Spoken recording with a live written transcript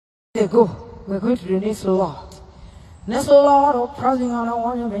There go. We're going to the next law. Next Lord, oh, praising on the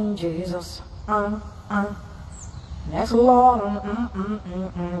one you bring Jesus. Next Lord,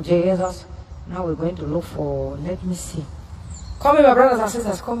 Jesus. Now we're going to look for, let me see. Come in, my brothers and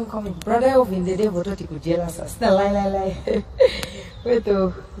sisters, come in. Brother of in the day, but you could jealous us. Lie. Wait,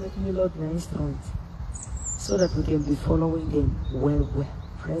 oh, let me load my instruments so that we can be following them well.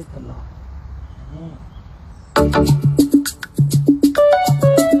 Praise the Lord.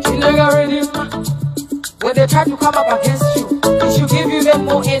 When they try to come up against you, it should give you them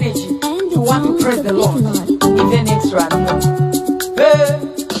more energy. You want to praise the Lord, even extra. Hey.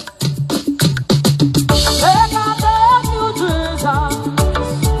 Make our love you, Jesus.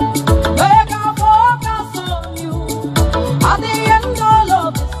 Make our focus on you. At the end of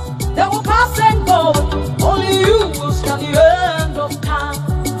all this, they will pass and go. Only you will stand the end of time.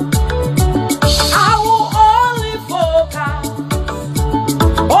 I will only focus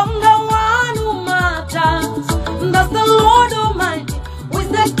on the one who matters. That's the Lord Almighty, who is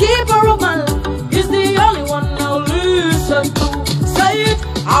the keeper of my life. He's the only one I'll listen to. Say it,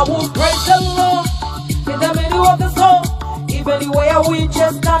 I will praise the Lord in the middle of the storm. If anywhere we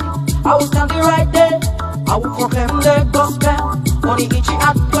just stand, I will stand right there. I will proclaim the gospel on the itchy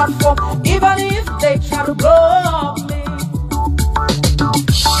platform. Even if they try to block me,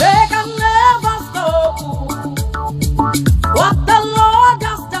 they can never stop what the Lord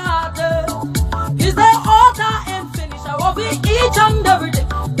has started. He's the author and finisher of each and every day.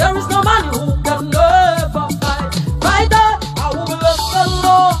 There is no man who can never fight. By that, I will bless the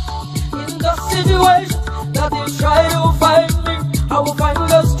Lord in the situation that they try to find me. I will find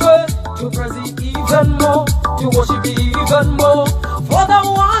the strength to praise Him even more, to worship Him even more, for the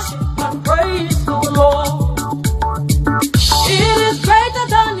worship and praise to the Lord. It is greater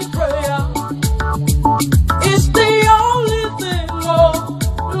than the prayer. It's the only thing, Lord,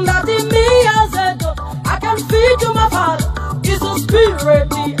 that in me has a God. I can feed to my Father. It's the spirit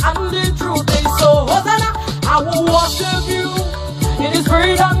and the truth. So Hosanna, I will worship you in the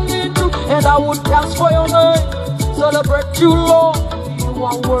spirit and the truth, and I will dance for your name. Celebrate you, Lord. You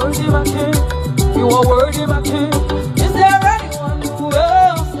are worthy, my King. You are worthy, my King. Is there anyone who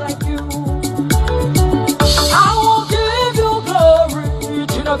else like you? I will give you glory.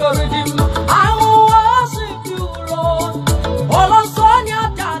 I will worship you, Lord. All on Sonia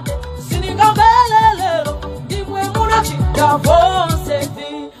Dade, singing a velelo. Dimwe Munachita Vonsevi.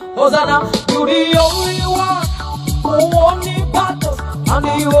 Hosanna, you the only one who won the battles and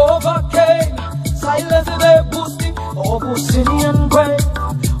he overcame. Silence the boosting of Usinian grave,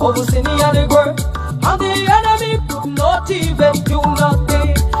 of Usinian grave. And the enemy could not even do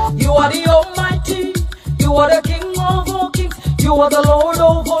nothing. You are the Almighty. You are the King of all kings. You are the Lord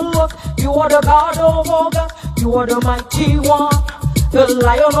of all lords. You are the God of all gods. You are the mighty one, the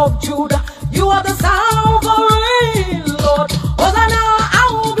Lion of Judah. You are the Son of the reign, Lord. Hosanna, I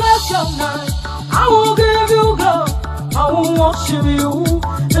will bless your name. I will give you glory. I will worship you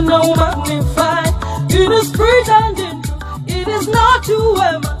and I will magnify. In the spirit and in truth, it is not to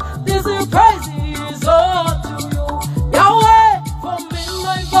him. This is praise is all to you. Yahweh, for me,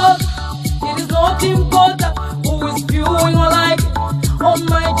 my God. It is not important who is viewing or like it. Oh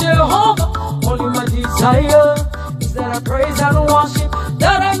my Jehovah, only my desire is that I praise and worship,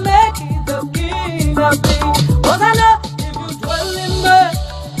 that I make it the King of Kings. Hosanna, if you dwell in me,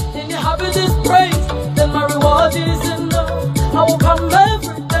 then you have this praise, then my reward is enough. I will come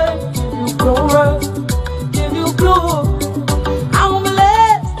every day, give you glory, give you glory. I will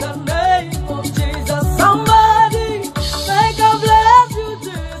bless the name of Jesus. Somebody, make a bless you,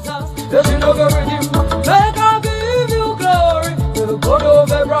 Jesus. Let you know the redeemer. Make a give you glory to the God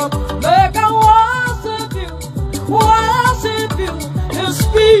of Abraham. Make a worship you in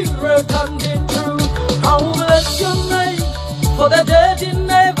spirit and in truth. I will bless your name for the dead in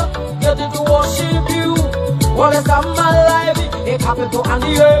never get to worship you. What is on my life? A capital and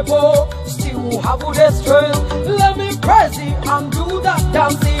the able still have the strength. Let me praise you and do that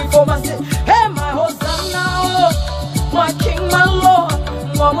dancing for my sake. Hey, my Hosanna, my King, my Lord.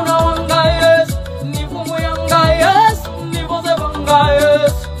 Mwamuna wanga yes, nifumu yanga yes, nivoze vanga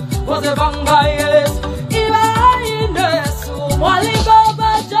yes, voze vanga yes. Iba indesu, mwaligo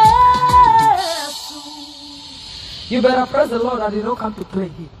bajesu. You better praise the Lord. I did not come to play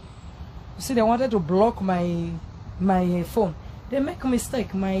here. You see, they wanted to block my phone. They make a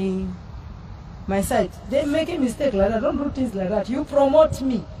mistake, my site. They make a mistake like that. Don't do things like that. You promote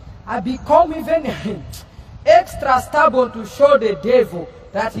me. I become even extra stubborn to show the devil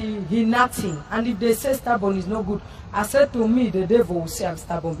that he nothing. And if they say stubborn is no good, I said to me, the devil will say I'm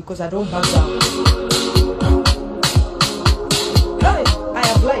stubborn because I don't back down. Hey, I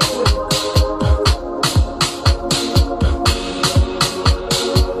have life.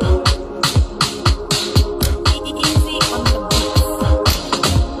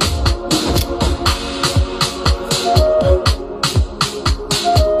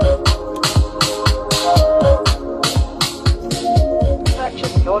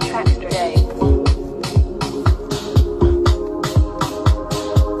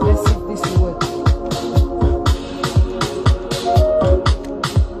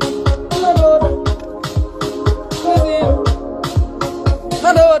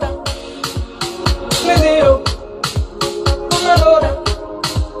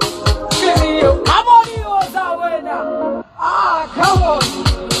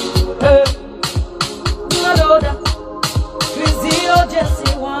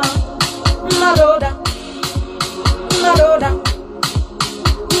 Nadoda, Nadoda,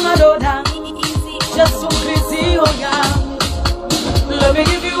 Nadoda, just so busy, oh yeah. Let me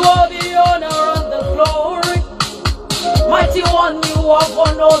give you all the honor and the glory. Mighty one, you have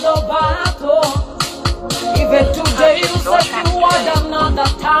won all the battles. Even today you said you had another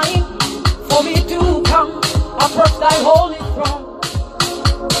time for me to come approach thy holy throne.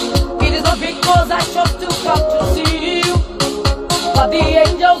 It is not because I chose to come to see you, but the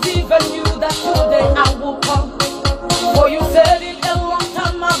angels even knew that today I will come. For you said it a long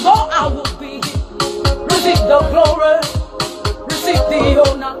time ago, I will be here. Receive the glory, receive the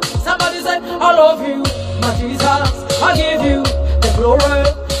honor. Somebody said, I love you, my Jesus. I give you the glory,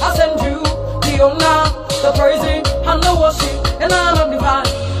 I send you the honor, the praising and the worship, and I magnify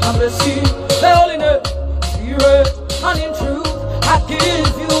and bless you, the holiness, spirit, and in truth, I give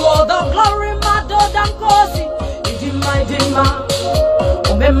you all the glory, my God, and cozy. Idima,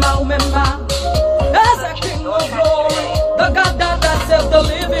 Umema, as a king of glory, the God that accepts the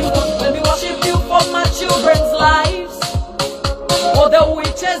living one. Let me worship you for my children's lives. For the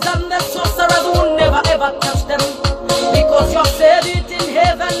witches and the sorcerers will never ever touch them, because you said it in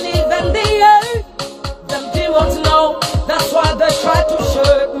heaven, even the earth. Them demons know, that's why they try to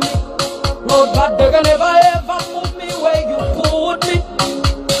shake me, Lord, but they can never ever put me where you put me.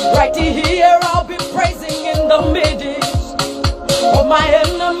 Right here I'll be praising in the midst of my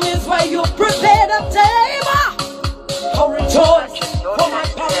enemies, where you prepare the table. I'll rejoice for my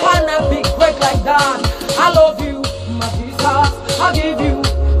papa not be great like that. I love you, my Jesus. I give you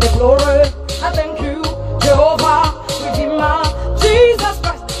the glory. I thank you, Jehovah, Redeemer, Jesus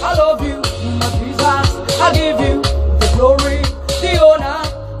Christ. I love you, my Jesus. I give you the glory, the honor,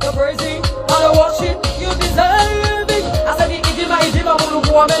 the praising, and the worship. You deserve it. I said, Idima,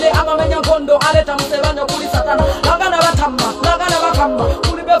 Mulugu, Amele, Amamenya Kondo, Aleta Musevanda, Puli Satana, Lagana Batamba, Lagana Bakamba,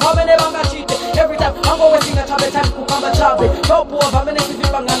 Pulibe Pamene Banga Chite. Every time I'm always in a tabe, time Kukamba Chabe, Topu of Amene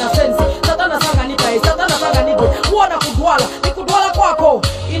Kivibangana Sensi, Satana Sanganita, Satana Sanganigo, Wana Kudwala, Nikudwala Kwako,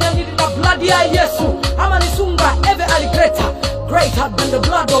 in a need of bloody Yesu, Amanisunga, Eve Aligreta, greater than the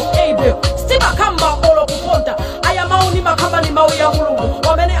blood of Abel. Stima Kamba, Olo Kuponta, I am only Makamba Mauya Mulu,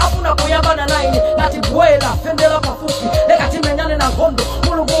 Wamene Apuna Kuyabana Nine, Natibuela, Fendela Pafuki, Ekatimena Hondo,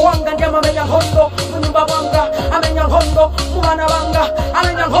 Mulugu Wanga, Yamamenya Hondo, Munumba Wanga, Amenya Hondo, Mumana Wanga,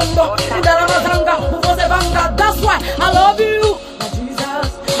 Amenya Hondo, Indaramazanga, Mufose Banga. That's why I love you, Jesus.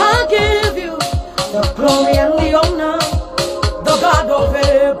 I give you the glory and the honor, the God of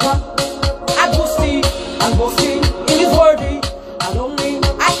Abraham. I go see, I go sing, He is worthy.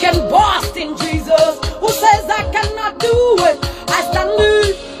 I can boast in Jesus, who says I cannot do it. I stand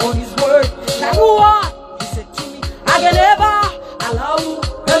on His word. That what He said to me, I can never allow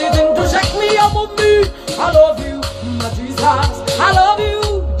anything to shake me or move me. I love you, my Jesus. I love you,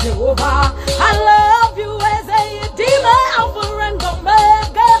 Jehovah. I love you as a Redeemer, Alpha and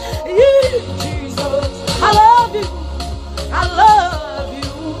Omega. Jesus, I love you. I love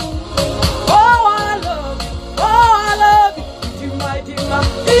you. Oh, I love you. Oh, I love you. Idima,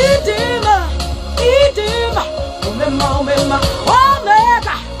 Idima, Idima, Omema, Omema,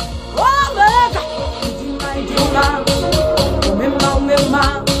 Omega, Omega, Idima, Idima, Omema, Omema.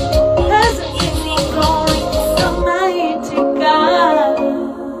 As a king of glory, Almighty God.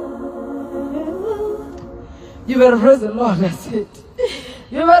 You better praise the Lord, that's it.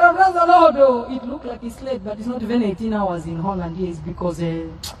 You better praise the Lord, though. It looked like it's late, but it's not even 18 hours in Holland. Yes, because,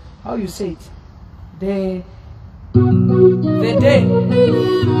 how you say it? The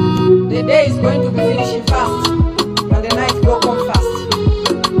day is going to be finishing fast, and the night will come fast.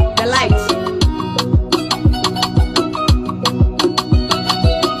 The light.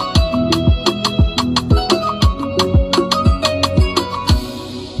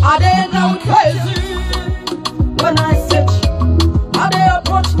 Are they now crazy when I search? Are they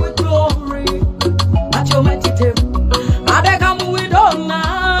approach with glory at your mighty table? Are they come with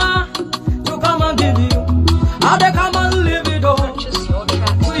honor to come and give you? Are they come and live it all to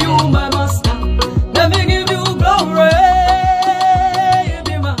you, my master? Let me give you glory,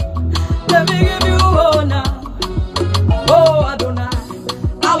 let me give you honor, oh Adonai.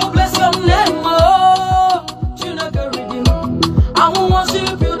 I will bless your name, oh Chineke Redeemer. I will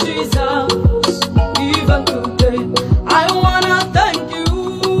worship you, Jesus, even today. I wanna thank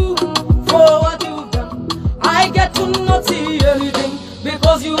you for what you've done. I get to not see anything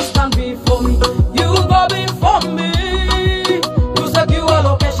because you stand before me. You go before me to secure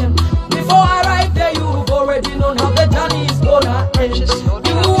location. Before I arrive there, you've already known how the journey is gonna end.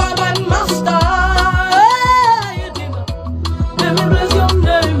 You are my master. Let me bless your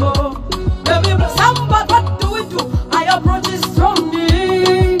name, oh. Let me bless somebody. What do we do? I approach it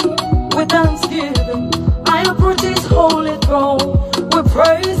strongly with thanks.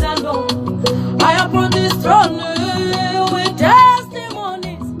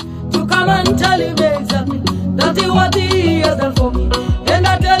 come and tell him exactly that is what he has done for me. And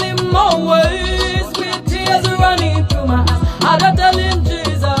I tell him always with tears running through my eyes. And I tell him,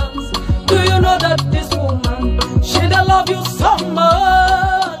 Jesus, do you know that this woman, she don't love you so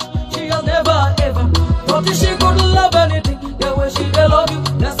much? She has never ever thought that she could love anything the way she will love you.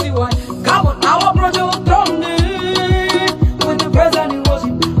 That's why. Come on, I will approach your throne with the praise and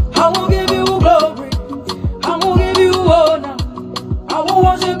worship. I will give you glory. I will give you honor. I will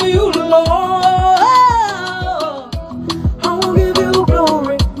worship you, Lord. I will give you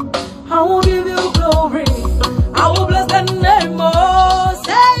glory. I will give you glory. I will bless the name of.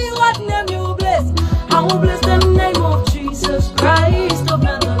 Say what name you bless. I will bless the name of Jesus Christ of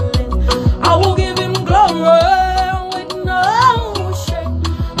Nazareth. I will give him glory with no shame.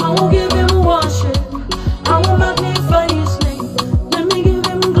 I will give him worship. I will magnify his name. Let me give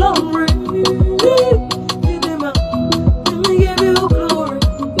him glory. Give him up. Let me give you glory.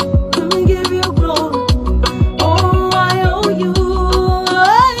 Let me give you glory. Oh, I owe you.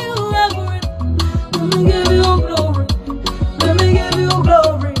 Everything. Let me give you glory. Let me give you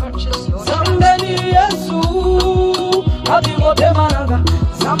glory. Somebody yesu. Atimote managa.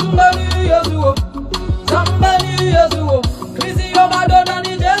 Somebody yesu. Somebody yesu. Krisi yo madonna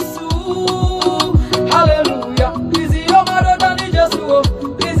ni Jesu. Hallelujah. Krisi yo madonna ni Jesu.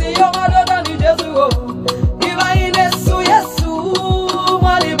 Krisi yo madonna ni Jesu. Iva inesu Yesu.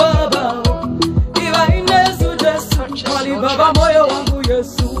 Mwali baba. Iva inesu Jesu. Mwali baba moyo wangu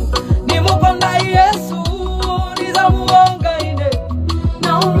Yesu. Nimupenda Yesu. Nizamuonga ine.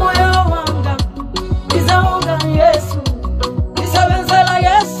 Na umoyo wanga. Nizaonga Yesu. Nisabenzela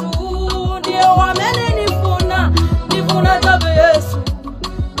Yesu. Ndiye wamene nifuna. Nifuna tabe Yesu.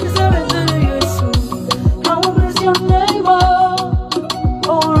 Nisabenzela Yesu. I will bless your name,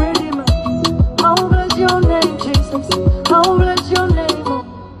 oh Redeemer. I will bless your name, Jesus. I will bless your name, oh.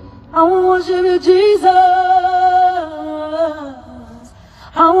 I will worship you, Jesus.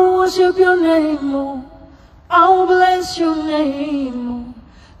 I will worship your name, oh. I will bless your name, oh.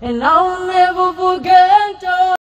 And I will never forget, oh.